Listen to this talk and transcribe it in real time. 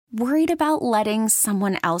Worried about letting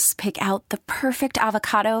someone else pick out the perfect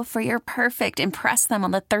avocado for your perfect impress them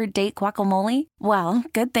on the third date guacamole? Well,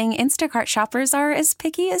 good thing Instacart shoppers are as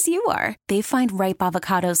picky as you are. They find ripe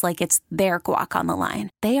avocados like it's their guac on the line.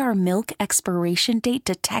 They are milk expiration date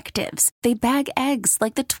detectives. They bag eggs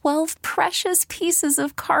like the 12 precious pieces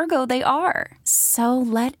of cargo they are. So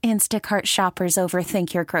let Instacart shoppers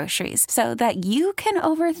overthink your groceries so that you can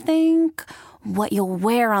overthink what you'll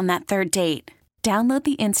wear on that third date. Download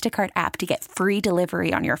the Instacart app to get free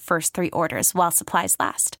delivery on your first 3 orders while supplies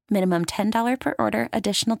last. Minimum $10 per order.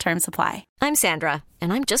 Additional terms apply. I'm Sandra,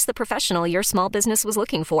 and I'm just the professional your small business was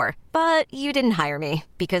looking for. But you didn't hire me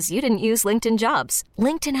because you didn't use LinkedIn Jobs.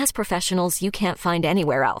 LinkedIn has professionals you can't find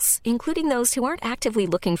anywhere else, including those who aren't actively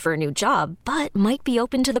looking for a new job, but might be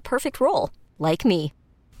open to the perfect role, like me.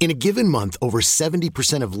 In a given month, over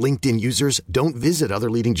 70% of LinkedIn users don't visit other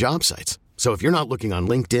leading job sites. So if you're not looking on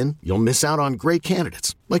LinkedIn, you'll miss out on great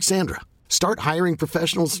candidates like Sandra. Start hiring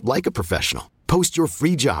professionals like a professional. Post your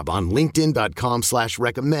free job on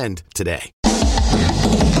linkedin.com/recommend today.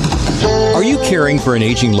 Are you caring for an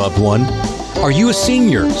aging loved one? Are you a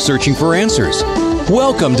senior searching for answers?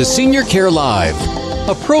 Welcome to Senior Care Live,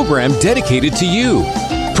 a program dedicated to you,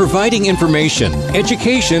 providing information,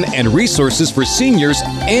 education, and resources for seniors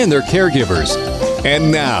and their caregivers.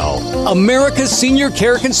 And now, America's senior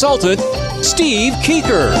care consultant, Steve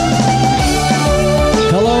Keeker.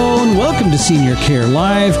 Hello and welcome to Senior Care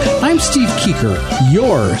Live. I'm Steve Keeker,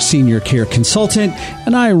 your senior care consultant,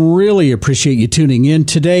 and I really appreciate you tuning in.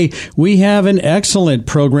 Today, we have an excellent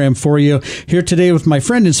program for you. Here today with my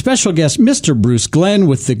friend and special guest, Mr. Bruce Glenn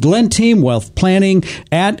with the Glenn Team Wealth Planning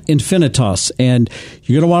at Infinitas. And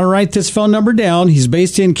you're going to want to write this phone number down. He's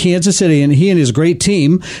based in Kansas City, and he and his great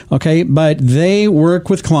team, okay, but they work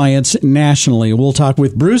with clients nationally. We'll talk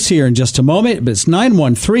with Bruce here in just a moment, but it's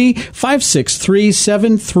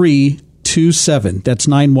 913-563-7327. That's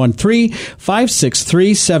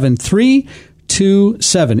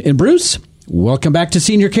 913-563-7327. And Bruce, welcome back to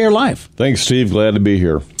Senior Care Live. Thanks, Steve. Glad to be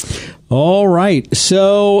here. All right.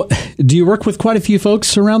 So do you work with quite a few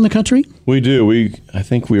folks around the country? We do. I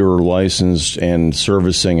think we were licensed and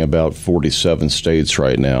servicing about 47 states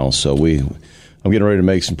right now. So I'm getting ready to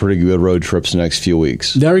make some pretty good road trips the next few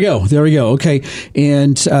weeks. There we go. Okay.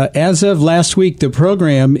 And as of last week, the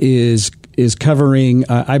program is covering,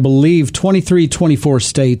 I believe, 24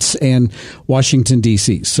 states and Washington,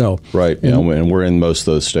 D.C. So right. And we're in most of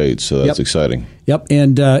those states, so that's exciting. Yep.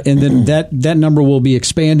 And then that number will be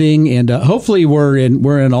expanding, and hopefully we're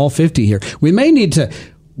in all 50 here. We may need to,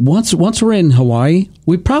 once we're in Hawaii,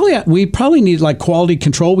 we probably need like quality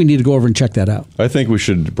control. We need to go over and check that out. I think we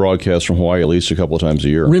should broadcast from Hawaii at least a couple of times a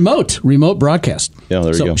year. Remote broadcast. Yeah,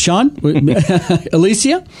 there you go. Sean,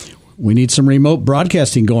 Alicia, we need some remote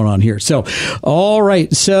broadcasting going on here. So, all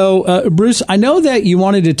right. So, Bruce, I know that you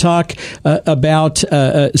wanted to talk about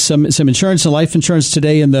some insurance and life insurance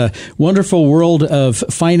today in the wonderful world of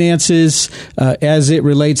finances as it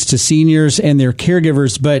relates to seniors and their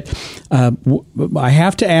caregivers. But I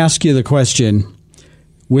have to ask you the question,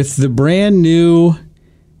 with the brand new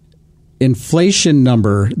inflation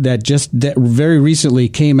number that very recently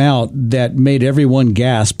came out that made everyone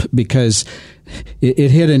gasp because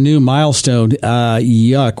it hit a new milestone.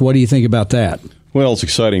 Yuck. What do you think about that? Well, it's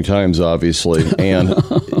exciting times, obviously. And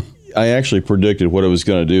I actually predicted what it was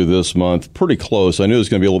going to do this month pretty close. I knew it was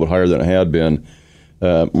going to be a little bit higher than it had been.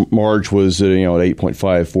 March was at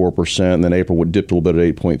 8.54%, and then April dipped a little bit at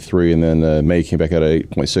 8.3%, and then May came back out at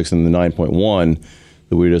 8.6%, and the 9.1%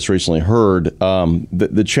 that we just recently heard.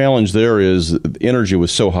 The challenge there is energy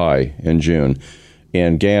was so high in June.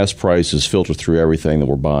 And gas prices filter through everything that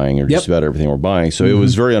we're buying, or just about everything we're buying. So it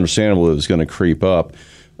was very understandable that it was going to creep up.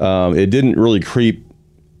 It didn't really creep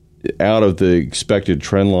out of the expected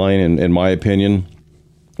trend line, in my opinion.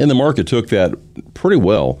 And the market took that pretty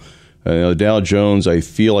well. The Dow Jones, I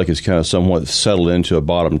feel like, has kind of somewhat settled into a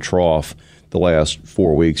bottom trough the last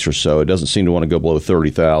 4 weeks or so. It doesn't seem to want to go below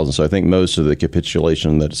 30,000. So I think most of the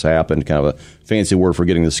capitulation that's happened, kind of a fancy word for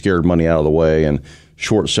getting the scared money out of the way, and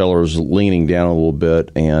short sellers leaning down a little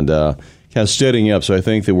bit and kind of steadying up. So I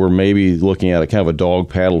think that we're maybe looking at a kind of a dog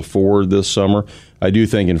paddle forward this summer. I do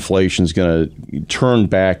think inflation is going to turn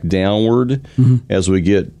back downward as we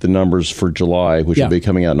get the numbers for July, which will be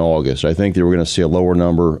coming out in August. I think that we're going to see a lower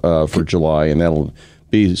number for July, and that'll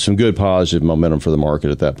be some good positive momentum for the market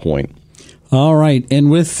at that point. All right.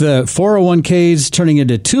 And with 401ks turning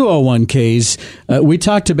into 201ks, we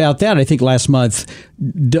talked about that, I think, last month.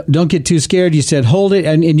 Don't get too scared. You said hold it,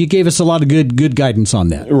 and you gave us a lot of good guidance on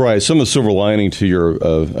that. Right. Some of the silver lining to your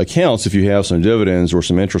accounts, if you have some dividends or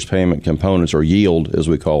some interest payment components, or yield, as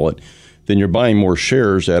we call it, then you're buying more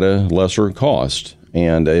shares at a lesser cost.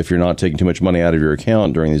 And if you're not taking too much money out of your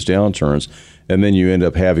account during these downturns, and then you end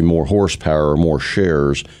up having more horsepower or more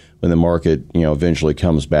shares when the market, eventually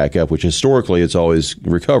comes back up, which historically it's always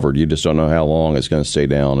recovered. You just don't know how long it's going to stay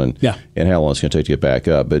down and how long it's going to take to get back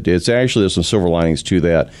up. But it's actually, there's some silver linings to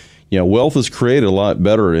that. Wealth is created a lot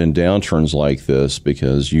better in downturns like this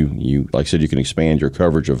because you like I said, you can expand your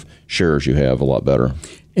coverage of shares you have a lot better.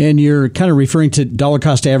 And you're kind of referring to dollar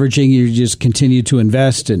cost averaging. You just continue to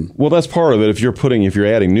invest, well, that's part of it. If you're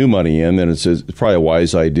adding new money in, then it's probably a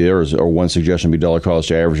wise idea. Or one suggestion would be dollar cost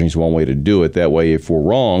averaging is one way to do it. That way, if we're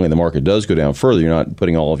wrong and the market does go down further, you're not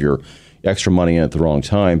putting all of your extra money in at the wrong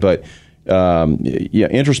time. But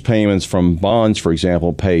interest payments from bonds, for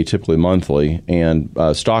example, pay typically monthly, and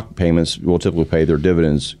stock payments will typically pay their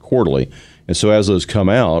dividends quarterly. And so as those come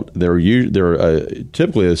out, they're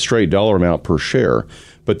typically a straight dollar amount per share.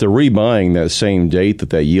 But they're rebuying that same date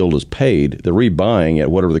that yield is paid. They're rebuying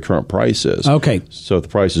at whatever the current price is. Okay. So if the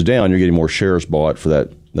price is down, you're getting more shares bought for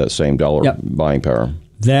that same dollar buying power.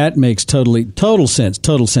 That makes total sense.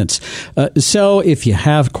 So if you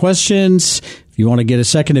have questions, if you want to get a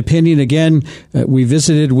second opinion, again, we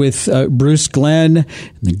visited with Bruce Glenn and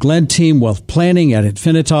the Glenn team, Wealth Planning at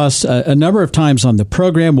Infinitas, a number of times on the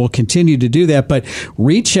program. We'll continue to do that, but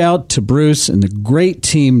reach out to Bruce and the great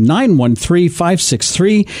team,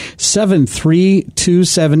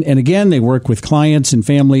 913-563-7327. And again, they work with clients and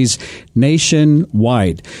families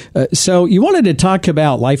nationwide. So you wanted to talk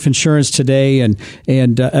about life insurance today, and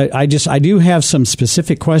I do have some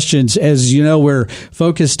specific questions. As you know, we're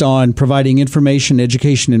focused on providing information,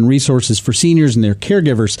 education, and resources for seniors and their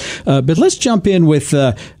caregivers. But let's jump in with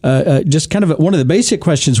just kind of one of the basic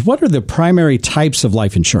questions. What are the primary types of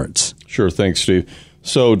life insurance? Sure. Thanks, Steve.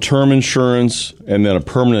 So term insurance, and then a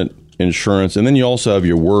permanent insurance, and then you also have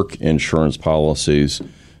your work insurance policies.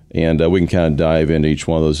 And we can kind of dive into each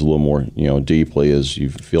one of those a little more, deeply as you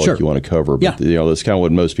feel like you want to cover. But, that's kind of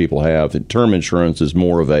what most people have. And term insurance is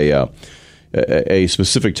more of a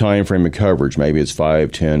specific time frame of coverage. Maybe it's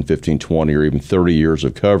 5, 10, 15, 20, or even 30 years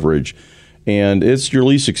of coverage. And it's your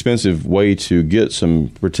least expensive way to get some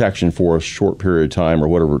protection for a short period of time or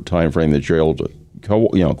whatever time frame that you're able to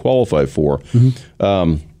qualify for.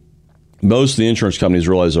 Mm-hmm. Most of the insurance companies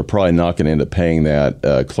realize they're probably not going to end up paying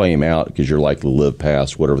that claim out because you're likely to live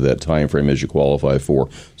past whatever that time frame is you qualify for.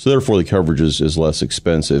 So therefore, the coverage is less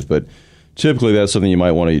expensive. But typically, that's something you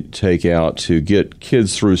might want to take out to get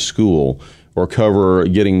kids through school or cover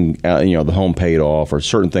getting the home paid off or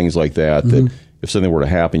certain things like that. Mm-hmm. That if something were to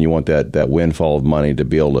happen, you want that windfall of money to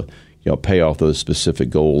be able to pay off those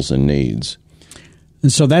specific goals and needs.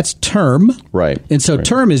 And so that's term. Right. And so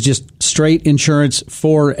term is just straight insurance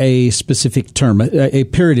for a specific term, a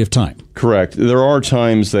period of time. Correct. There are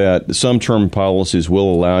times that some term policies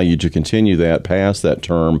will allow you to continue that past that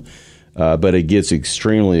term, but it gets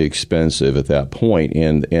extremely expensive at that point.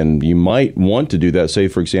 And you might want to do that. Say,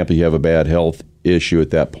 for example, you have a bad health issue at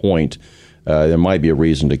that point. There might be a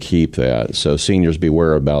reason to keep that. So seniors,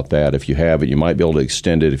 beware about that. If you have it, you might be able to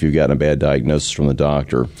extend it if you've gotten a bad diagnosis from the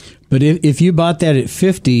doctor. But if you bought that at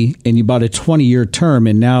 50 and you bought a 20-year term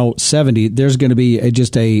and now 70, there's going to be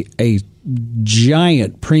just a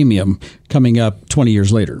giant premium coming up 20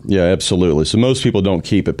 years later. Yeah, absolutely. So most people don't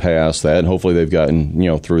keep it past that, and hopefully they've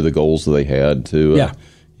gotten through the goals that they had to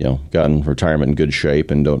gotten retirement in good shape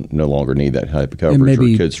and no longer need that type of coverage,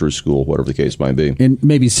 or kids through school, whatever the case might be. And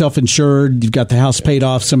maybe self-insured, you've got the house paid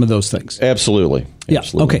off, some of those things. Absolutely. Yeah.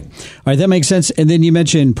 Okay. All right, that makes sense. And then you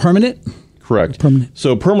mentioned permanent? Correct. Permanent.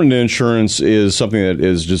 So permanent insurance is something that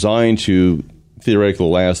is designed to theoretically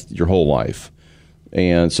last your whole life.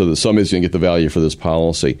 And so that somebody's going to get the value for this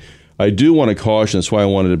policy. I do want to caution, that's why I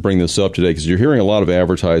wanted to bring this up today, because you're hearing a lot of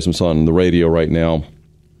advertisements on the radio right now,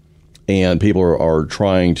 and people are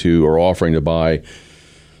trying to or offering to buy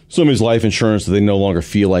somebody's life insurance that they no longer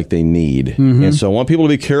feel like they need. Mm-hmm. And so I want people to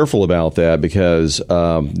be careful about that, because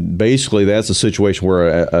basically that's a situation where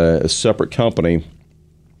a separate company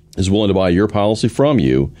is willing to buy your policy from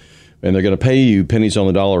you, and they're going to pay you pennies on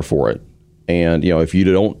the dollar for it. And if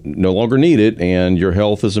you no longer need it and your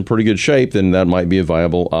health is in pretty good shape, then that might be a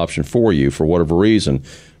viable option for you for whatever reason.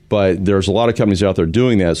 But there's a lot of companies out there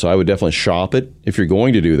doing that, so I would definitely shop it if you're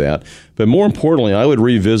going to do that. But more importantly, I would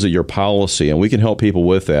revisit your policy, and we can help people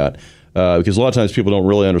with that, because a lot of times people don't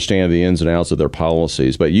really understand the ins and outs of their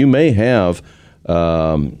policies. But you may have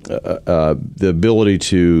the ability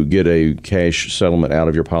to get a cash settlement out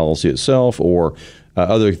of your policy itself, or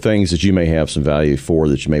other things that you may have some value for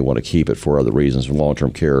that you may want to keep it for other reasons, for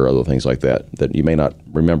long-term care or other things like that you may not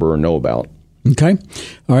remember or know about. Okay.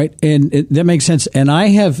 All right. And that makes sense. And I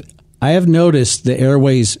have I have noticed the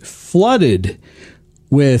airways flooded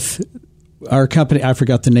with our company. I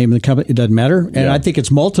forgot the name of the company. It doesn't matter. And I think it's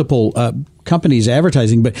multiple companies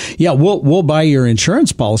advertising. But yeah, we'll buy your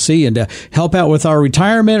insurance policy and help out with our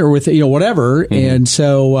retirement or with whatever. Mm-hmm. And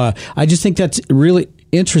so I just think that's really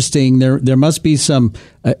interesting. There must be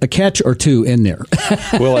a catch or two in there.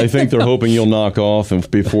 Well, I think they're hoping you'll knock off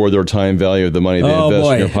and before their time value of the money they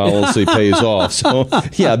invest in your policy pays off. So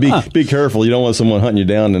yeah, be careful. You don't want someone hunting you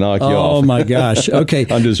down to knock you off. Oh my gosh. Okay.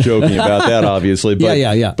 I'm just joking about that, obviously. But,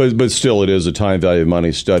 yeah. But still, it is a time value of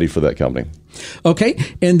money study for that company. Okay.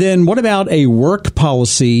 And then what about a work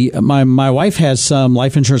policy? My wife has some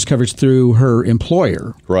life insurance coverage through her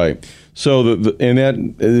employer. Right. So and that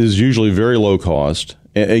is usually very low cost.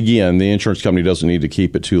 Again, the insurance company doesn't need to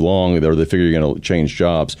keep it too long. They figure you're going to change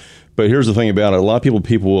jobs. But here's the thing about it. A lot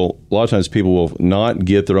of times people will not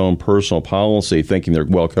get their own personal policy thinking they're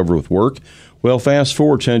well covered with work. Well, fast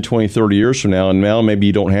forward 10, 20, 30 years from now, and now maybe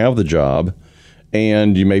you don't have the job,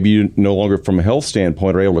 and you no longer, from a health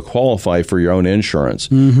standpoint, are able to qualify for your own insurance.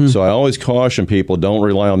 Mm-hmm. So I always caution people, don't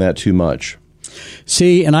rely on that too much.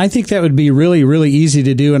 See, and I think that would be really, really easy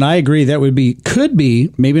to do. And I agree that could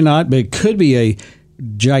be, maybe not, but it could be a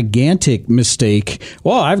gigantic mistake.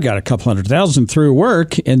 Well, I've got a couple $100,000 through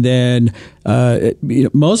work, and then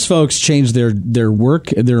most folks change their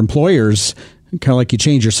employers kind of like you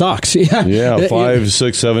change your socks. Yeah, 5,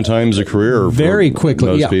 6, 7 times a career. Very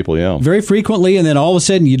quickly. Most people, very frequently, and then all of a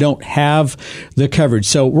sudden you don't have the coverage.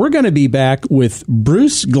 So we're going to be back with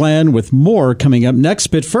Bruce Glenn with more coming up next.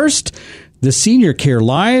 But first, the Senior Care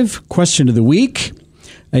Live question of the week.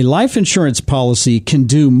 A life insurance policy can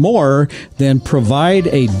do more than provide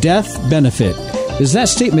a death benefit. Is that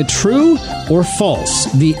statement true or false?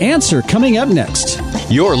 The answer coming up next.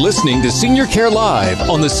 You're listening to Senior Care Live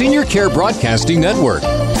on the Senior Care Broadcasting Network.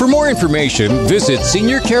 For more information, visit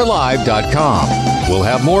seniorcarelive.com. We'll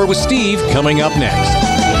have more with Steve coming up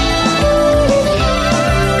next.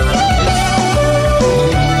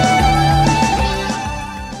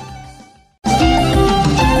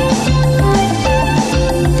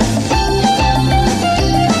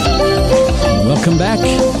 Welcome back.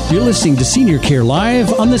 You're listening to Senior Care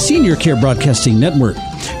Live on the Senior Care Broadcasting Network.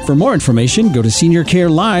 For more information, go to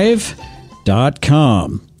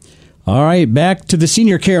seniorcarelive.com. All right, back to the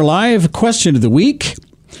Senior Care Live question of the week.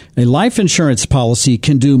 A life insurance policy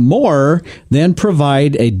can do more than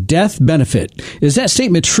provide a death benefit. Is that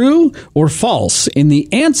statement true or false? And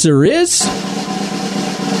the answer is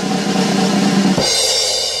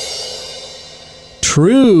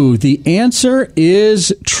true. The answer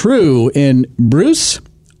is true. And Bruce,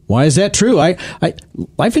 why is that true?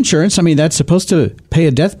 Life insurance, that's supposed to pay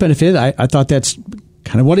a death benefit. I thought that's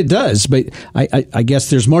kind of what it does, but I guess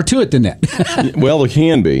there's more to it than that. Well, there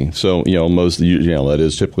can be. So, that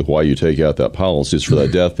is typically why you take out that policy, is for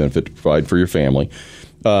that death benefit to provide for your family.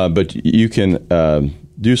 But you can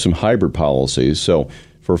do some hybrid policies. So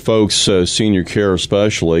for folks, senior care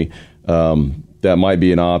especially, that might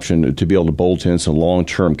be an option to be able to bolt in some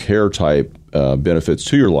long-term care type benefits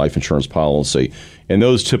to your life insurance policy. And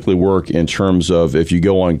those typically work in terms of if you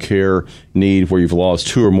go on care need where you've lost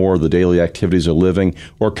 2 or more of the daily activities of living,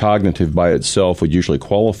 or cognitive by itself would usually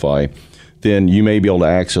qualify, then you may be able to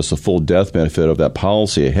access the full death benefit of that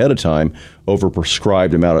policy ahead of time over a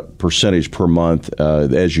prescribed amount of percentage per month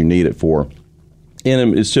as you need it for.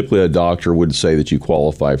 And it's typically a doctor would say that you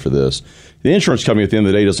qualify for this. The insurance company at the end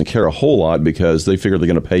of the day doesn't care a whole lot because they figure they're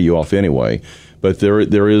going to pay you off anyway. But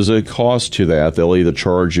there is a cost to that. They'll either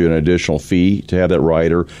charge you an additional fee to have that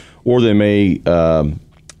rider, or they may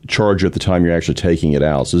charge you at the time you're actually taking it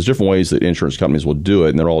out. So there's different ways that insurance companies will do it,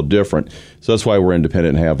 and they're all different. So that's why we're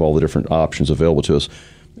independent and have all the different options available to us.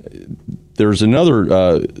 There's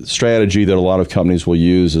another strategy that a lot of companies will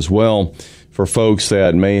use as well for folks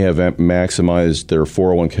that may have maximized their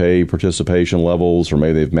 401k participation levels, or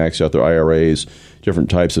maybe they've maxed out their IRAs, different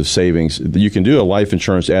types of savings. You can do a life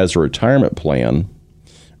insurance as a retirement plan,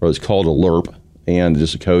 or it's called a LIRP, and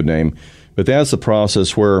just a code name. But that's the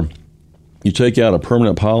process where you take out a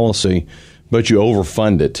permanent policy, but you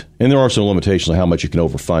overfund it. And there are some limitations on how much you can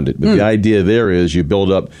overfund it. But the idea there is you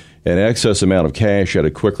build up an excess amount of cash at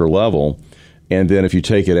a quicker level, and then if you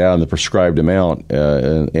take it out in the prescribed amount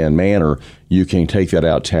and manner, you can take that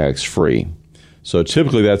out tax-free. So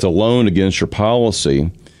typically that's a loan against your policy.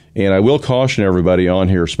 And I will caution everybody on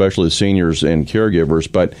here, especially the seniors and caregivers,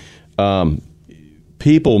 but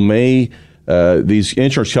people may, these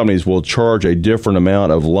insurance companies will charge a different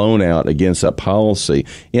amount of loan out against that policy.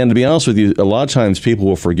 And to be honest with you, a lot of times people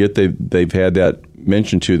will forget they've had that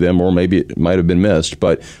mentioned to them, or maybe it might have been missed,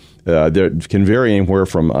 but there can vary anywhere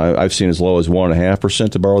from I've seen as low as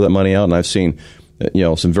 1.5% to borrow that money out, and I've seen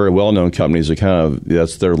some very well-known companies that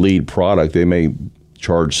that's their lead product. They may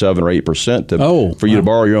charge 7 or 8% for you to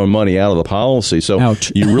borrow your own money out of the policy. So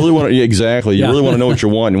Ouch. You really want to You really want to know what you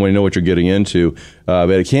want and want to know what you're getting into. But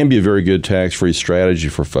it can be a very good tax-free strategy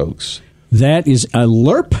for folks. That is a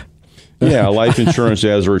LIRP. Yeah, life insurance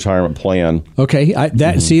as a retirement plan. Okay,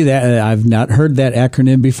 see that I've not heard that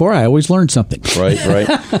acronym before. I always learn something. Right.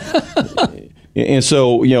 And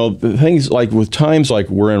so, things like with times like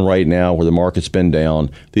we're in right now where the market's been down,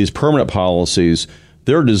 these permanent policies,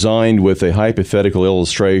 they're designed with a hypothetical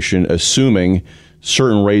illustration assuming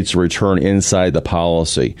certain rates of return inside the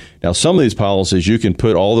policy. Now, some of these policies, you can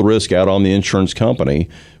put all the risk out on the insurance company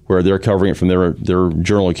where they're covering it from their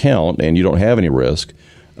general account and you don't have any risk.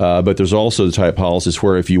 But there's also the type of policies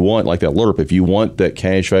where if you want, like that LIRP, if you want that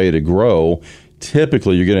cash value to grow,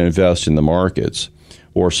 typically you're going to invest in the markets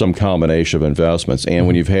or some combination of investments. And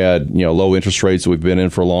when you've had low interest rates that we've been in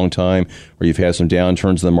for a long time, or you've had some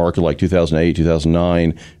downturns in the market like 2008,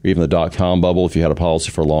 2009, or even the dot-com bubble if you had a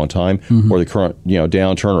policy for a long time, or the current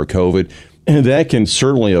downturn or COVID, and that can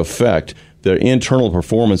certainly affect the internal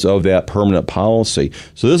performance of that permanent policy.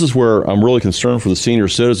 So this is where I'm really concerned for the senior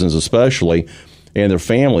citizens especially and their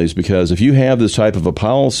families, because if you have this type of a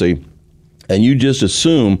policy and you just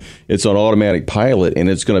assume it's on automatic pilot and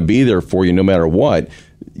it's going to be there for you no matter what,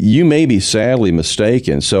 you may be sadly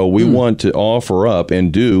mistaken. So we want to offer up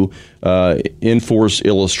and do in-force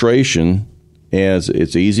illustration, as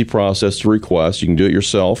it's an easy process to request. You can do it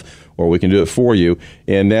yourself or we can do it for you.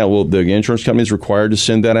 And the insurance company is required to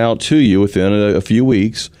send that out to you within a few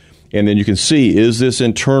weeks. And then you can see, is this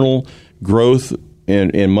internal growth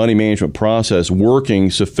and money management process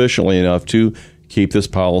working sufficiently enough to keep this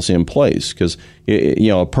policy in place? Because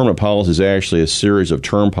a permanent policy is actually a series of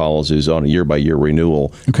term policies on a year-by-year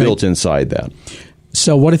renewal built inside that.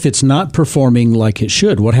 So what if it's not performing like it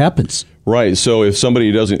should? What happens? Right. So if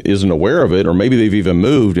somebody isn't aware of it, or maybe they've even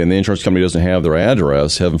moved and the insurance company doesn't have their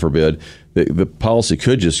address, heaven forbid, the policy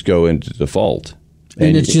could just go into default.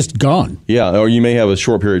 And it's just gone. Yeah, or you may have a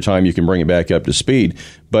short period of time you can bring it back up to speed,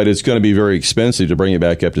 but it's going to be very expensive to bring it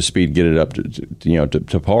back up to speed, get it up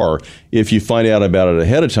to par. If you find out about it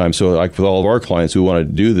ahead of time, so like with all of our clients who want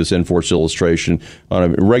to do this in-force illustration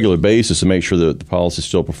on a regular basis to make sure that the policy is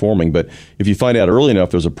still performing, but if you find out early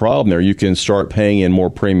enough there's a problem there, you can start paying in more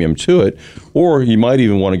premium to it, or you might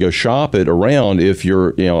even want to go shop it around if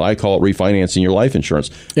you're, I call it refinancing your life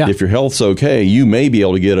insurance. Yeah. If your health's okay, you may be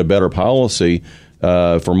able to get a better policy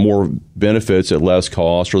for more benefits at less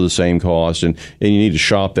cost or the same cost, and you need to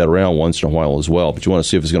shop that around once in a while as well. But you want to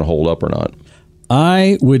see if it's going to hold up or not.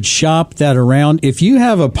 I would shop that around. If you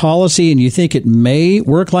have a policy and you think it may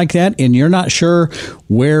work like that and you're not sure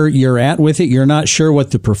where you're at with it, you're not sure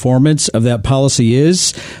what the performance of that policy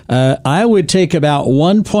is, I would take about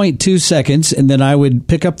 1.2 seconds and then I would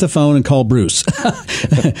pick up the phone and call Bruce.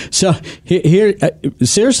 So here,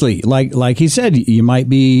 seriously, like he said, you may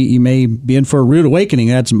be in for a rude awakening.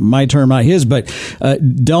 That's my term, not his, but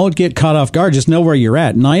don't get caught off guard. Just know where you're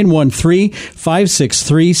at.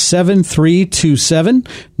 913-563-7327.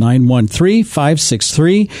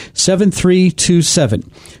 913-563-7327.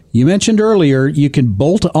 You mentioned earlier you can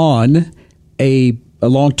bolt on some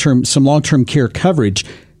long-term care coverage.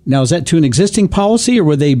 Now, is that to an existing policy, or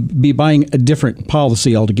would they be buying a different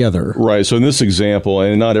policy altogether? Right. So in this example,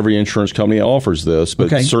 and not every insurance company offers this, but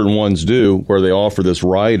certain ones do, where they offer this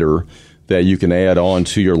rider that you can add on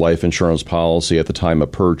to your life insurance policy at the time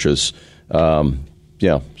of purchase.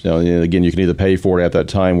 Yeah. So, again, you can either pay for it at that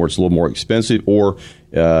time where it's a little more expensive, or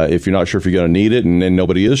if you're not sure if you're going to need it, and then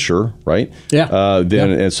nobody is sure, right? Yeah.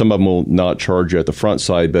 And some of them will not charge you at the front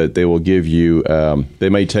side, but they will give you, they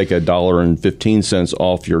may take $1.15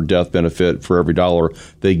 off your death benefit for every dollar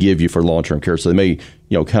they give you for long-term care. So they may,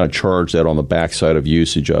 kind of charge that on the backside of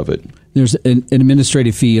usage of it. There's an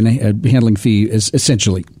administrative fee and a handling fee,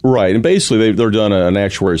 essentially. Right. And basically, they're done an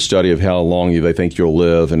actuary study of how long they think you'll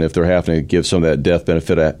live. And if they're having to give some of that death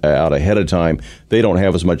benefit out ahead of time, they don't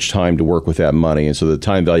have as much time to work with that money. And so the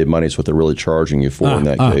time value of money is what they're really charging you for in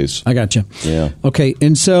that case. I gotcha. Yeah. Okay.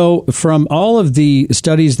 And so from all of the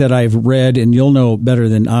studies that I've read, and you'll know better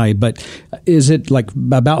than I, but is it like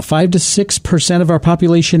about 5 to 6% of our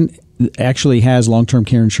population actually has long-term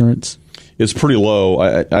care insurance? It's pretty low.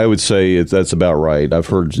 I would say that's about right. I've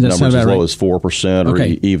heard numbers as low as 4% or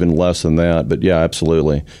even less than that. But yeah,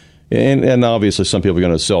 absolutely. And obviously some people are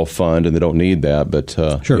going to self-fund and they don't need that. But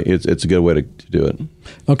sure. It's a good way to do it.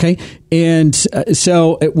 Okay. And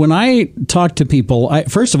so when I talk to people,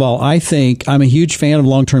 first of all, I think I'm a huge fan of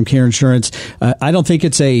long-term care insurance. I don't think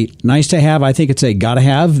it's a nice to have. I think it's a got to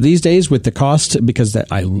have these days with the cost, because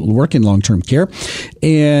I work in long-term care.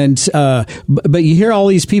 And but you hear all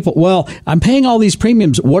these people, well, I'm paying all these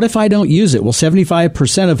premiums. What if I don't use it? Well,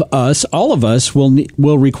 75% of us, all of us,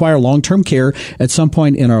 will require long-term care at some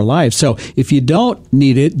point in our lives. So if you don't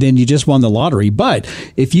need it, then you just won the lottery. But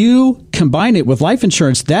if you combine it with life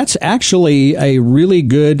insurance, that's actually a really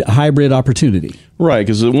good hybrid opportunity. Right,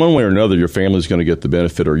 because one way or another, your family's going to get the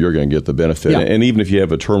benefit or you're going to get the benefit. Yeah. And even if you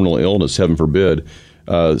have a terminal illness, heaven forbid,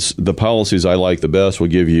 the policies I like the best will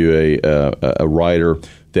give you a rider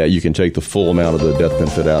that you can take the full amount of the death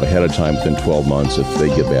benefit out ahead of time within 12 months if they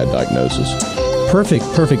get bad diagnosis. Perfect.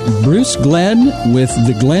 Bruce Glenn with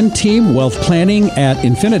the Glenn Team Wealth Planning at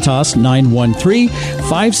Infinitas,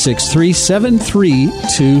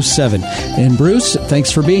 913-563-7327. And Bruce,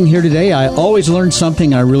 thanks for being here today. I always learn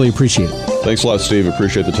something. I really appreciate it. Thanks a lot, Steve.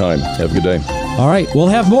 Appreciate the time. Have a good day. All right. We'll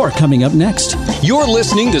have more coming up next. You're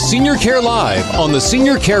listening to Senior Care Live on the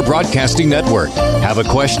Senior Care Broadcasting Network. Have a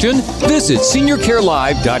question? Visit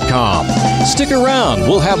seniorcarelive.com. Stick around.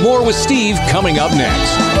 We'll have more with Steve coming up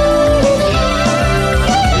next.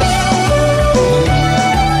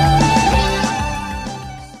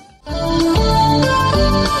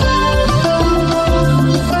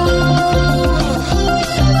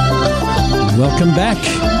 Welcome back.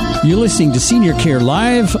 You're listening to Senior Care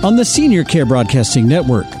Live on the Senior Care Broadcasting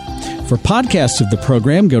Network. For podcasts of the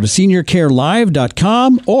program, go to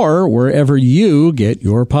seniorcarelive.com or wherever you get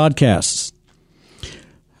your podcasts.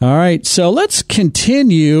 All right, so let's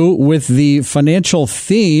continue with the financial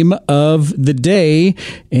theme of the day,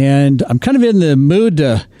 and I'm kind of in the mood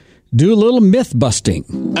to do a little myth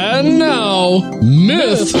busting. And now,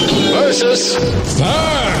 Myth versus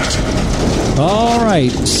Fact. All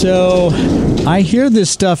right, so I hear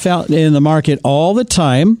this stuff out in the market all the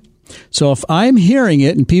time. So if I'm hearing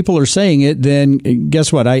it and people are saying it, then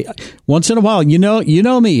guess what? Once in a while, you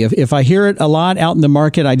know me. If I hear it a lot out in the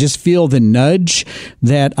market, I just feel the nudge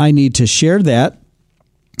that I need to share that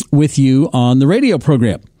with you on the radio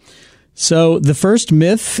program. So the first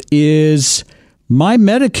myth is my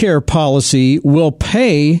Medicare policy will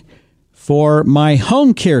pay for my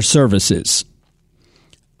home care services.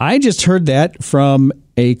 I just heard that from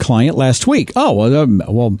a client last week. Oh,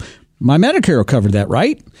 well, my Medicare will cover that,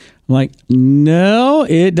 right? I'm like, no,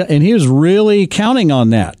 and he was really counting on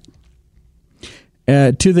that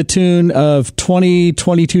to the tune of $20,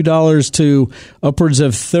 $22 to upwards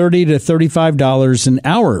of $30 to $35 an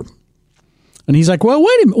hour. And he's like, well,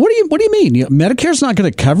 wait a minute, what do you mean? Medicare's not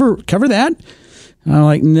going to cover that? I'm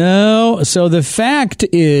like, no. So the fact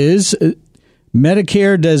is,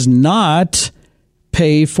 Medicare does not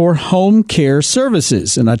pay for home care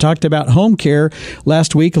services. And I talked about home care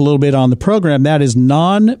last week a little bit on the program. That is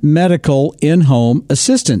non-medical in-home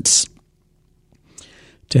assistance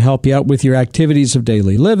to help you out with your activities of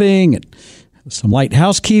daily living, and some light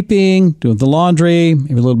housekeeping, doing the laundry,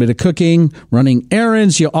 maybe a little bit of cooking, running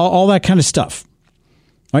errands, all that kind of stuff.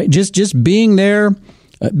 All right, just being there,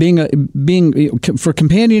 being for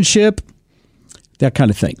companionship, that kind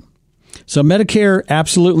of thing. So Medicare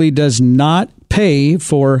absolutely does not pay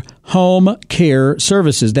for home care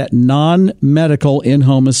services, that non-medical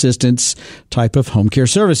in-home assistance type of home care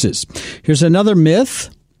services. Here's another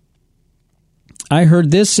myth. I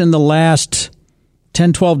heard this in the last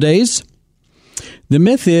 10, 12 days. The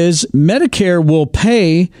myth is Medicare will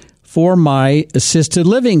pay for my assisted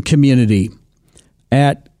living community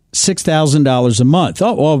at $6,000 a month.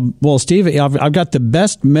 Oh, well, Steve, I've got the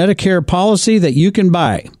best Medicare policy that you can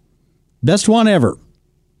buy. Best one ever.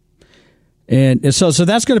 And so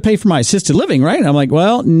that's going to pay for my assisted living, right? I'm like,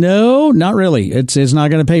 well, no, not really. It's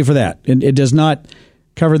not going to pay for that. It does not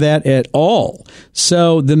cover that at all.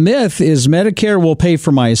 So the myth is Medicare will pay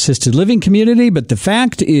for my assisted living community, but the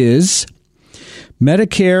fact is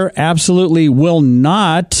Medicare absolutely will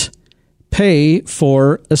not pay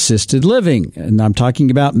for assisted living. And I'm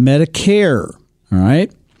talking about Medicare, all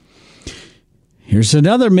right? Here's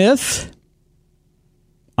another myth.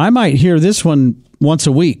 I might hear this one once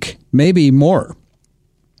a week, maybe more.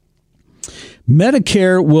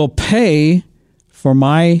 Medicare will pay for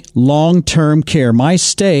my long-term care, my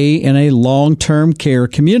stay in a long-term care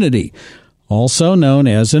community, also known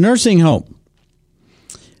as a nursing home.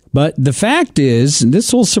 But the fact is, and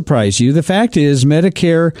this will surprise you, the fact is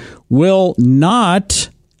Medicare will not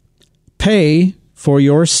pay for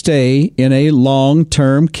your stay in a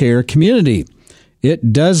long-term care community.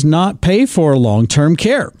 It does not pay for long-term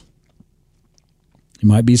care. You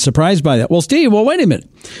might be surprised by that. Well, Steve, wait a minute.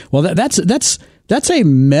 Well, that's That's a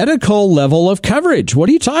medical level of coverage. What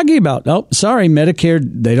are you talking about? Oh, sorry, Medicare,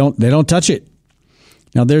 they don't touch it.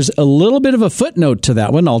 Now, there's a little bit of a footnote to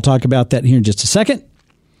that one. I'll talk about that here in just a second.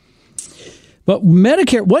 But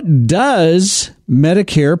Medicare, what does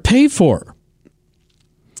Medicare pay for?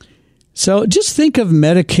 So just think of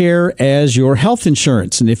Medicare as your health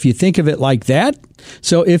insurance. And if you think of it like that,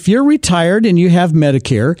 so if you're retired and you have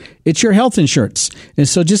Medicare, it's your health insurance. And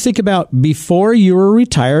so just think about before you were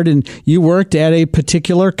retired and you worked at a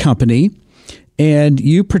particular company and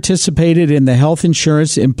you participated in the health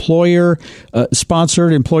insurance,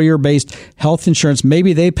 employer-sponsored, employer-based health insurance.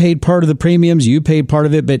 Maybe they paid part of the premiums, you paid part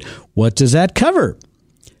of it, but what does that cover?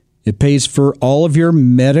 It pays for all of your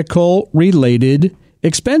medical-related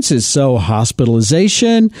expenses. So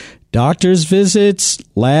hospitalization, doctor's visits,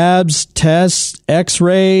 labs, tests,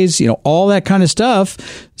 x-rays, all that kind of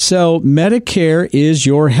stuff. So Medicare is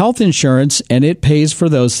your health insurance and it pays for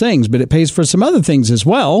those things, but it pays for some other things as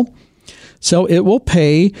well. So it will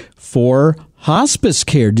pay for hospice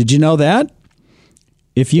care. Did you know that?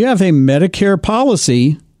 If you have a Medicare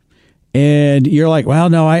policy and you're like, well,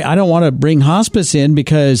 no, I don't want to bring hospice in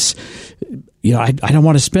because I don't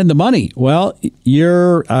want to spend the money. Well,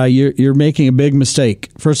 you're making a big mistake.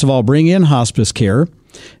 First of all, bring in hospice care,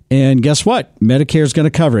 and guess what? Medicare is going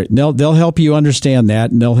to cover it. They'll help you understand that,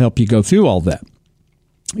 and they'll help you go through all that.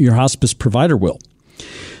 Your hospice provider will.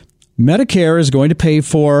 Medicare is going to pay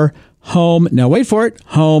for home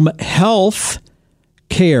health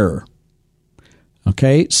care.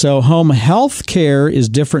 Okay, so home health care is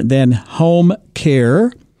different than home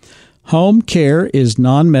care. Home care is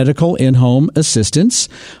non-medical in-home assistance.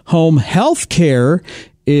 Home health care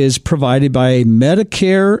is provided by a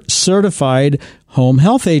Medicare-certified home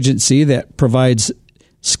health agency that provides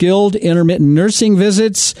skilled intermittent nursing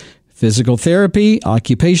visits, physical therapy,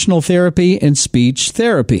 occupational therapy, and speech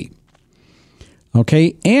therapy.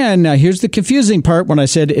 Okay, and now here's the confusing part when I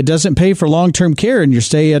said it doesn't pay for long-term care in your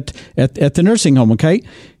stay at the nursing home, okay?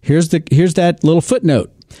 Here's that little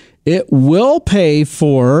footnote. It will pay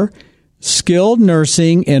for skilled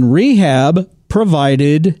nursing and rehab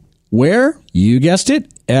provided where? You guessed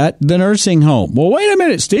it, at the nursing home. Well, wait a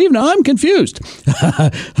minute, Steve. Now I'm confused.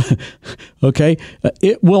 Okay,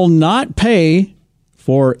 it will not pay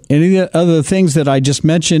for any of the other things that I just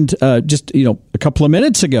mentioned a couple of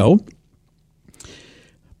minutes ago,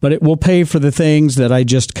 but it will pay for the things that I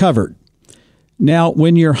just covered. Now,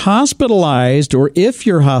 when you're hospitalized, or if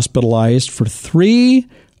you're hospitalized for 3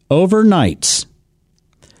 overnights,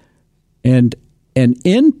 and an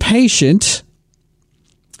inpatient,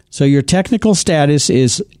 so your technical status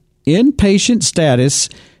is inpatient status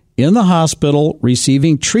in the hospital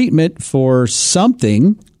receiving treatment for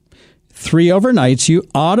something, 3 overnights, you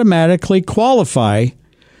automatically qualify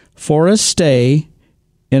for a stay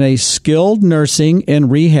in a skilled nursing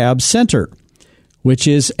and rehab center, which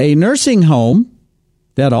is a nursing home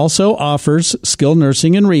that also offers skilled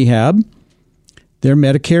nursing and rehab. They're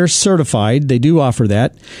Medicare certified. They do offer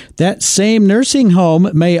that. That same nursing home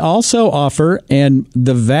may also offer, and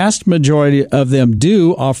the vast majority of them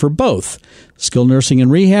do offer both, skilled nursing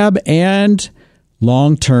and rehab and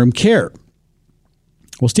long-term care.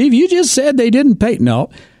 Well, Steve, you just said they didn't pay. No,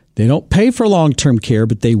 they don't pay for long-term care,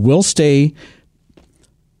 but they will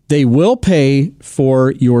pay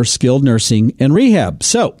for your skilled nursing and rehab.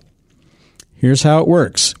 So here's how it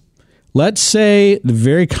works. Let's say the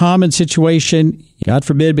very common situation, God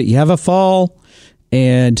forbid, but you have a fall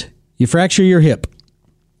and you fracture your hip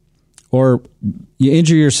or you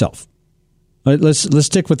injure yourself. Let's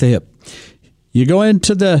stick with the hip. You go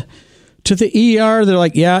into the ER. They're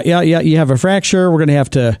like, yeah, you have a fracture. We're going to have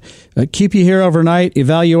to keep you here overnight,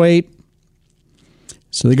 evaluate.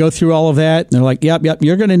 So they go through all of that, and they're like, yep,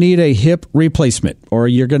 you're going to need a hip replacement, or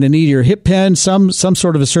you're going to need your hip pen, some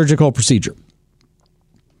sort of a surgical procedure.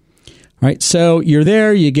 All right, so you're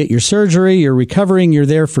there, you get your surgery, you're recovering, you're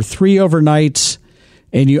there for 3 overnights,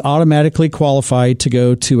 and you automatically qualify to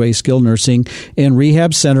go to a skilled nursing and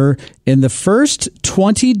rehab center. In the first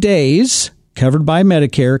 20 days, covered by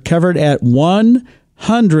Medicare, covered at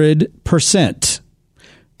 100%.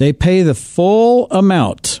 They pay the full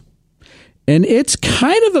amount. And it's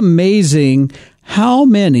kind of amazing how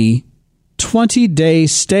many 20-day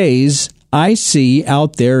stays I see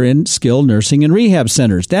out there in skilled nursing and rehab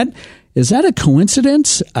centers. Is that a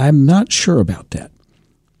coincidence? I'm not sure about that.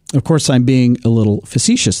 Of course, I'm being a little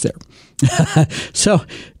facetious there. So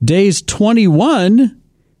days 21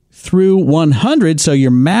 through 100, so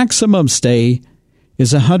your maximum stay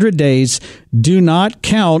is 100 days. Do not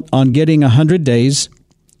count on getting 100 days.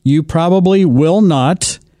 You probably will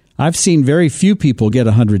not. I've seen very few people get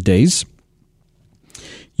 100 days.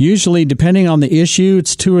 Usually, depending on the issue,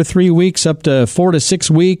 it's 2 or 3 weeks, up to 4 to 6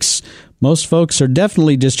 weeks. Most folks are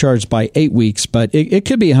definitely discharged by 8 weeks, but it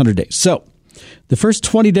could be 100 days. So the first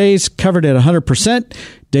 20 days covered at 100%.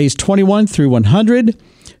 Days 21 through 100,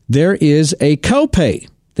 there is a copay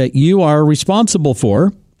that you are responsible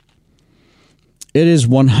for. It is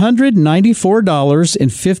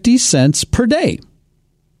 $194.50 per day.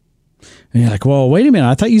 And you're like, well, wait a minute.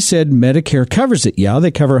 I thought you said Medicare covers it. Yeah, they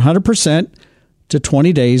cover 100% to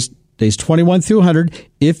 20 days, days 21 through 100,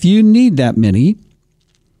 if you need that many.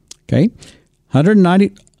 Okay,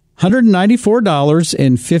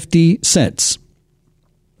 $194.50.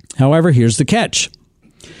 However, here's the catch.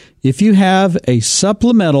 If you have a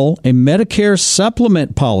Medicare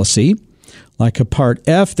supplement policy, like a Part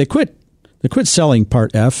F, they quit selling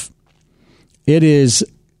Part F. It is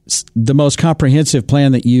the most comprehensive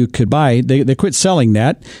plan that you could buy. They quit selling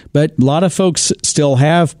that, but a lot of folks still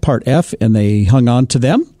have Part F, and they hung on to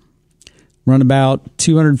them. Run about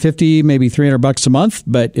 $250, maybe $300 a month,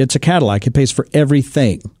 but it's a Cadillac. It pays for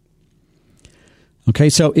everything. Okay,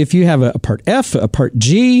 so if you have a Part F, a Part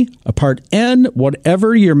G, a Part N,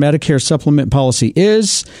 whatever your Medicare supplement policy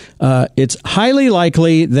is, it's highly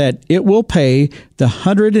likely that it will pay the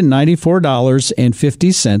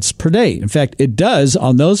 $194.50 per day. In fact, it does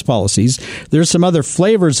on those policies. There's some other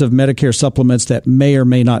flavors of Medicare supplements that may or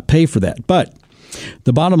may not pay for that. But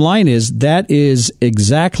the bottom line is that is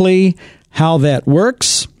exactly how that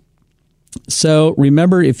works. So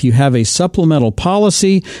remember, if you have a supplemental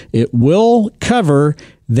policy, it will cover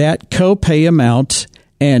that copay amount,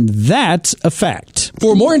 and that's a fact.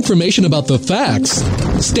 For more information about the facts,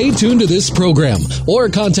 stay tuned to this program or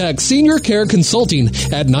contact Senior Care Consulting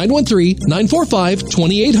at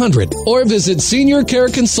 913-945-2800 or visit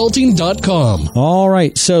seniorcareconsulting.com. All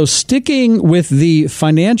right, so sticking with the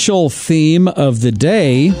financial theme of the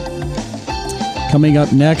day, coming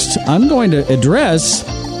up next, I'm going to address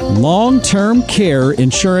long-term care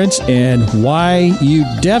insurance and why you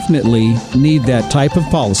definitely need that type of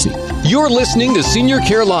policy. You're listening to Senior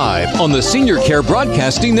Care Live on the Senior Care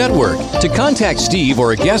Broadcasting Network. To contact Steve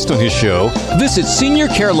or a guest on his show, visit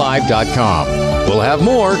seniorcarelive.com. We'll have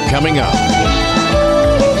more coming up.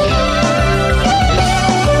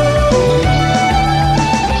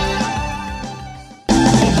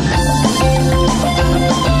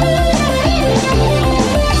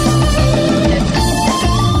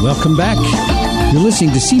 Welcome back. You're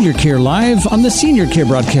listening to Senior Care Live on the Senior Care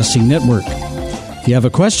Broadcasting Network. If you have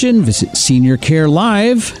a question, visit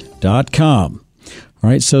seniorcarelive.com. All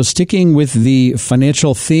right, so sticking with the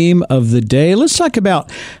financial theme of the day, let's talk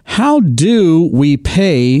about how do we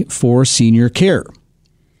pay for senior care?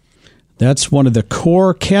 That's one of the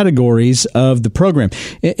core categories of the program.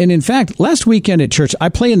 And in fact, last weekend at church, I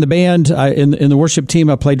play in the band, in the worship team.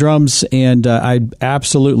 I play drums, and I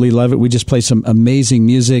absolutely love it. We just play some amazing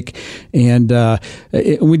music, and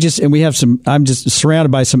we have some. I'm just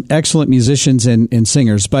surrounded by some excellent musicians and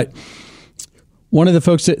singers. But one of the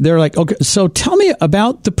folks, they're like, okay, so tell me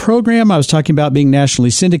about the program. I was talking about being nationally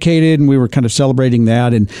syndicated, and we were kind of celebrating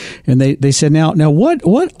that. And they said, now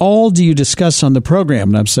what all do you discuss on the program?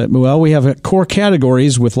 And I said, well, we have core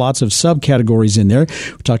categories with lots of subcategories in there.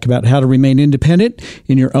 We talk about how to remain independent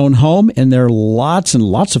in your own home, and there are lots and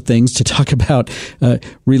lots of things to talk about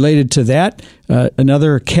related to that.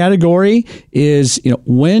 Another category is,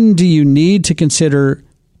 when do you need to consider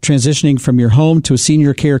transitioning from your home to a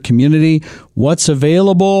senior care community? What's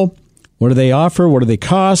available? What do they offer? What do they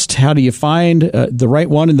cost? How do you find the right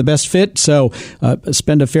one and the best fit? So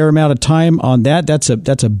spend a fair amount of time on that. That's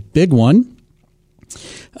a big one.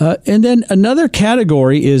 And then another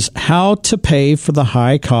category is how to pay for the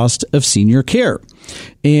high cost of senior care.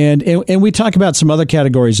 And we talk about some other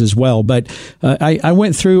categories as well, but I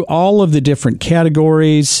went through all of the different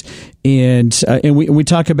categories, and we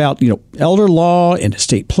talk about elder law and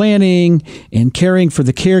estate planning and caring for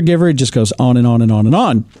the caregiver. It just goes on and on and on and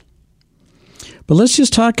on. But let's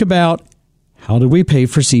just talk about how do we pay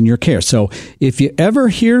for senior care. So if you ever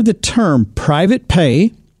hear the term private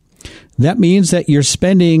pay, that means that you're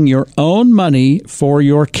spending your own money for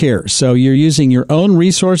your care. So you're using your own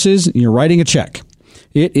resources and you're writing a check.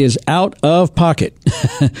 It is out of pocket.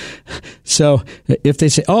 So if they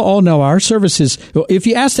say, oh, no, our services, well, if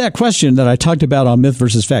you ask that question that I talked about on Myth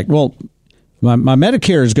versus Fact, well, my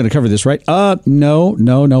Medicare is going to cover this, right? No.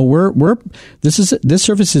 This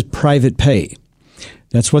service is private pay.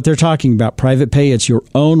 That's what they're talking about. Private pay. It's your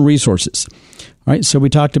own resources. All right. So we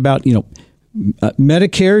talked about,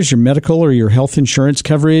 Medicare is your medical or your health insurance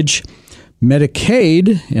coverage.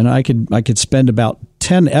 Medicaid, and I could spend about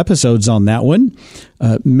 10 episodes on that one.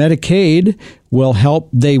 Medicaid will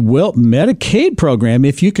help. Medicaid program,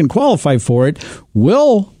 if you can qualify for it,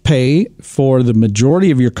 will pay for the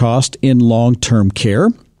majority of your cost in long-term care.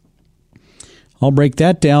 I'll break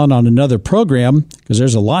that down on another program because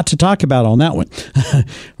there's a lot to talk about on that one,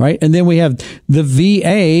 right? And then we have the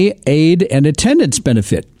VA aid and attendance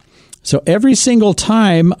benefit. So every single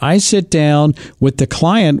time I sit down with the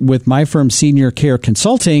client with my firm Senior Care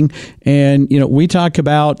Consulting, and we talk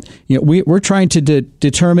about we're trying to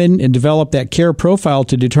determine and develop that care profile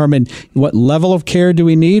to determine what level of care do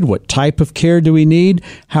we need, what type of care do we need,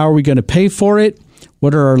 how are we going to pay for it,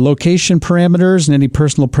 what are our location parameters, and any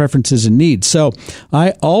personal preferences and needs. So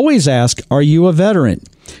I always ask, are you a veteran?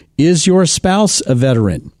 Is your spouse a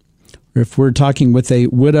veteran? If we're talking with a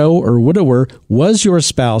widow or widower, was your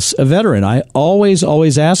spouse a veteran? I always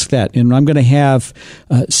ask that. And I'm going to have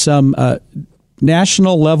some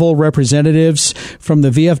national level representatives from the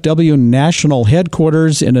VFW national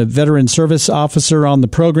headquarters and a veteran service officer on the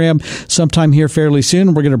program sometime here fairly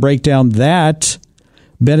soon. We're going to break down that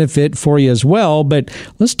benefit for you as well. But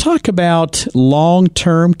let's talk about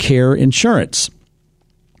long-term care insurance.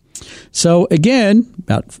 So again,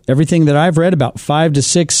 about everything that I've read, about 5 to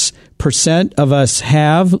 6% of us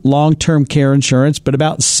have long-term care insurance, but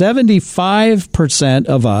about 75%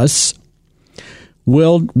 of us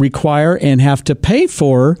will require and have to pay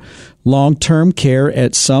for long-term care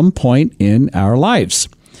at some point in our lives.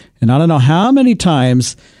 And I don't know how many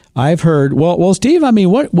times I've heard, well, Steve, I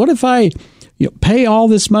mean, what if I pay all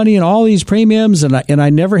this money and all these premiums and I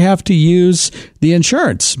never have to use the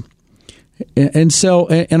insurance?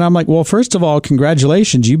 And I'm like, well, first of all,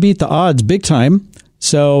 congratulations. You beat the odds big time.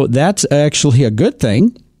 So that's actually a good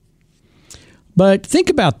thing. But think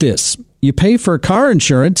about this. You pay for car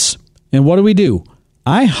insurance, and what do?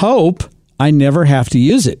 I hope I never have to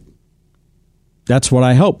use it. That's what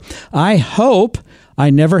I hope. I hope I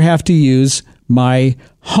never have to use my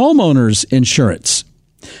homeowner's insurance.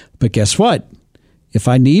 But guess what? If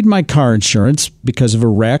I need my car insurance because of a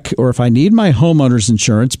wreck, or if I need my homeowner's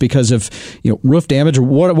insurance because of roof damage or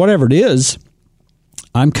whatever it is,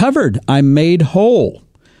 I'm covered. I'm made whole.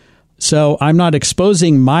 So I'm not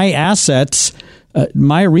exposing my assets,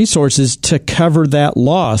 my resources to cover that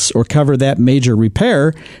loss or cover that major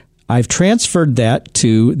repair. I've transferred that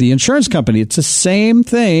to the insurance company. It's the same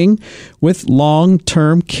thing with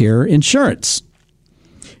long-term care insurance.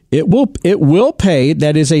 It will pay.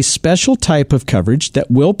 That is a special type of coverage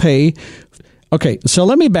that will pay. Okay, so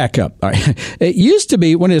let me back up. All right. It used to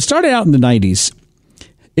be, when it started out in the 90s,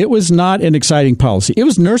 it was not an exciting policy. It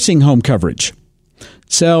was nursing home coverage.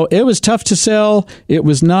 So it was tough to sell. It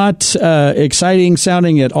was not exciting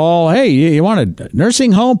sounding at all. Hey, you want a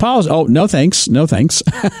nursing home policy? Oh, no thanks. No thanks.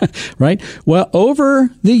 Right? Well, over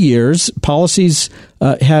the years, policies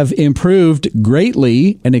have improved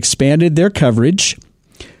greatly and expanded their coverage.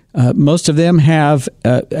 Most of them have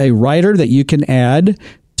a rider that you can add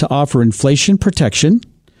to offer inflation protection.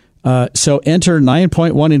 So enter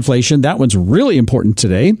 9.1 inflation. That one's really important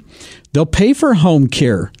today. They'll pay for home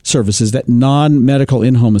care services, that non-medical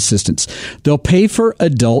in-home assistance. They'll pay for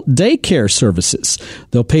adult daycare services.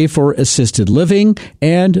 They'll pay for assisted living,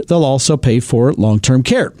 and they'll also pay for long-term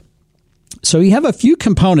care. So you have a few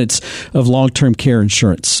components of long-term care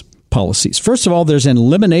insurance policies. First of all, there's an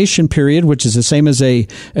elimination period, which is the same as a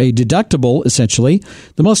deductible, essentially.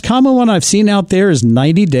 The most common one I've seen out there is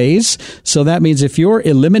 90 days. So that means if your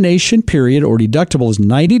elimination period or deductible is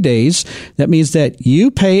 90 days, that means that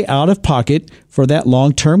you pay out of pocket for that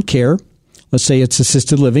long-term care. Let's say it's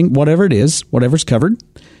assisted living, whatever it is, whatever's covered.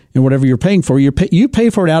 And whatever you're paying for, you pay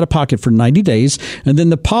for it out of pocket for 90 days, and then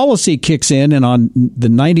the policy kicks in, and on the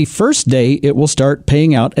 91st day, it will start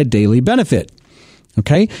paying out a daily benefit.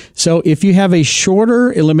 Okay, so if you have a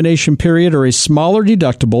shorter elimination period or a smaller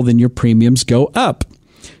deductible, then your premiums go up.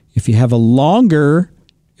 If you have a longer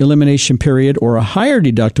elimination period or a higher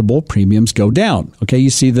deductible, premiums go down. Okay, you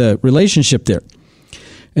see the relationship there.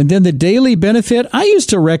 And then the daily benefit, I used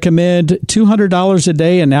to recommend $200 a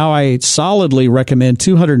day, and now I solidly recommend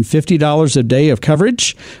 $250 a day of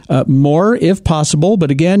coverage, more if possible. But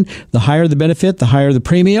again, the higher the benefit, the higher the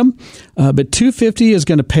premium. But $250 is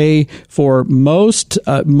going to pay for most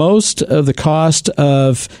of the cost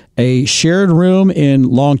of a shared room in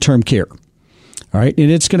long-term care. All right, and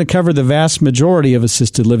it's going to cover the vast majority of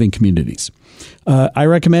assisted living communities. I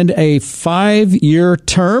recommend a 5-year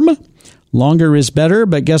term. Longer is better,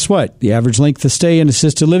 but guess what? The average length of stay in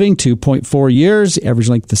assisted living, 2.4 years. The average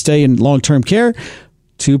length of stay in long-term care,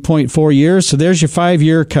 2.4 years. So there's your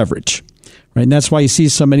 5-year coverage. right? And that's why you see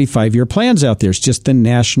so many 5-year plans out there. It's just the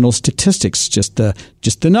national statistics, just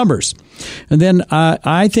the numbers. And then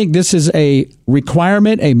I think this is a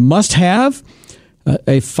requirement, a must-have,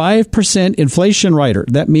 a 5% inflation rider.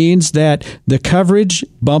 That means that the coverage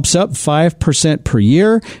bumps up 5% per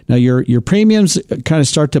year. Now, your premiums kind of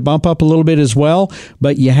start to bump up a little bit as well,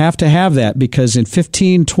 but you have to have that because in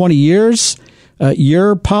 15, 20 years,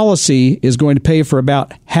 your policy is going to pay for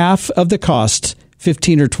about half of the cost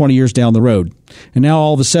 15 or 20 years down the road. And now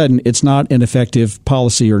all of a sudden, it's not an effective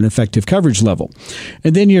policy or an effective coverage level.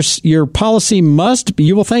 And then your policy must be,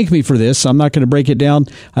 you will thank me for this. I'm not going to break it down.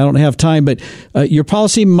 I don't have time, but your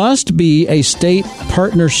policy must be a state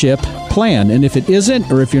partnership plan. And if it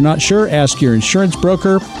isn't, or if you're not sure, ask your insurance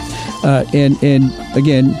broker. And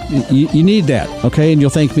again, you need that, okay? And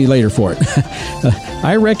you'll thank me later for it.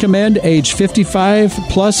 I recommend age 55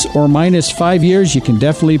 plus or minus 5 years. You can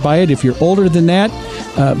definitely buy it if you're older than that,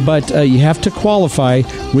 but you have to qualify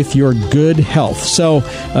with your good health. So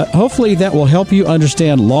hopefully that will help you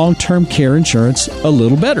understand long-term care insurance a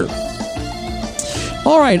little better.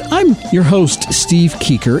 All right, I'm your host, Steve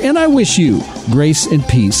Keeker, and I wish you grace and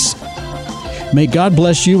peace. May God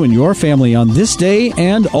bless you and your family on this day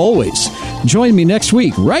and always. Join me next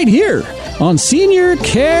week right here on Senior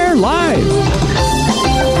Care Live.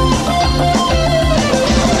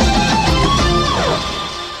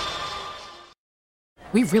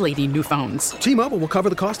 We really need new phones. T-Mobile will cover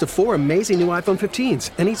the cost of 4 amazing new iPhone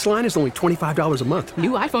 15s, and each line is only $25 a month.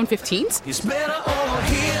 New iPhone 15s? It's better over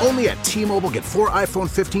here. Only at T-Mobile, get 4 iPhone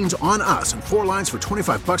 15s on us and 4 lines for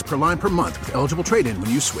 $25 per line per month with eligible trade-in when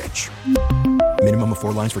you switch. Minimum of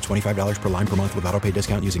 4 lines for $25 per line per month with autopay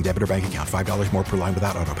discount using debit or bank account. $5 more per line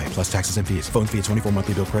without autopay, plus taxes and fees. Phone fee at 24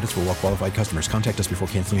 monthly bill credits for well-qualified customers. Contact us before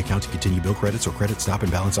canceling account to continue bill credits or credit stop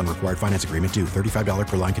and balance on required finance agreement due. $35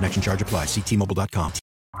 per line connection charge applies. See T-Mobile.com.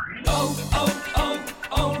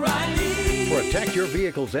 O'Reilly. Protect your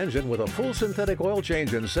vehicle's engine with a full synthetic oil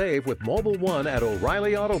change and save with Mobil 1 at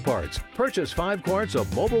O'Reilly Auto Parts. Purchase 5 quarts of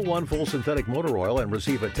Mobil 1 full synthetic motor oil and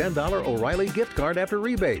receive a $10 O'Reilly gift card after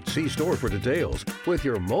rebate. See store for details. With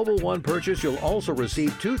your Mobil 1 purchase, you'll also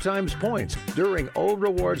receive 2 times points during O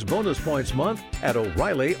Rewards Bonus Points Month at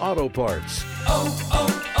O'Reilly Auto Parts.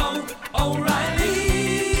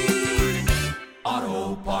 O'Reilly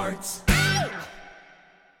Auto Parts.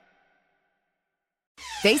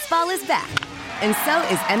 Baseball is back, and so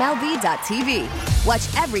is MLB.tv.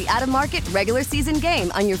 Watch every out-of-market regular season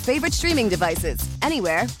game on your favorite streaming devices,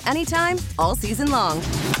 anywhere, anytime, all season long.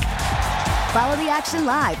 Follow the action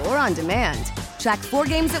live or on demand. Track 4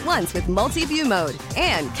 games at once with multi-view mode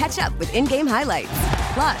and catch up with in-game highlights.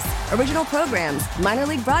 Plus, original programs, minor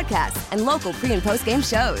league broadcasts, and local pre- and post-game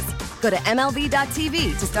shows. Go to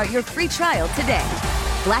MLB.tv to start your free trial today.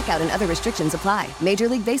 Blackout and other restrictions apply. Major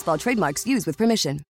League Baseball trademarks used with permission.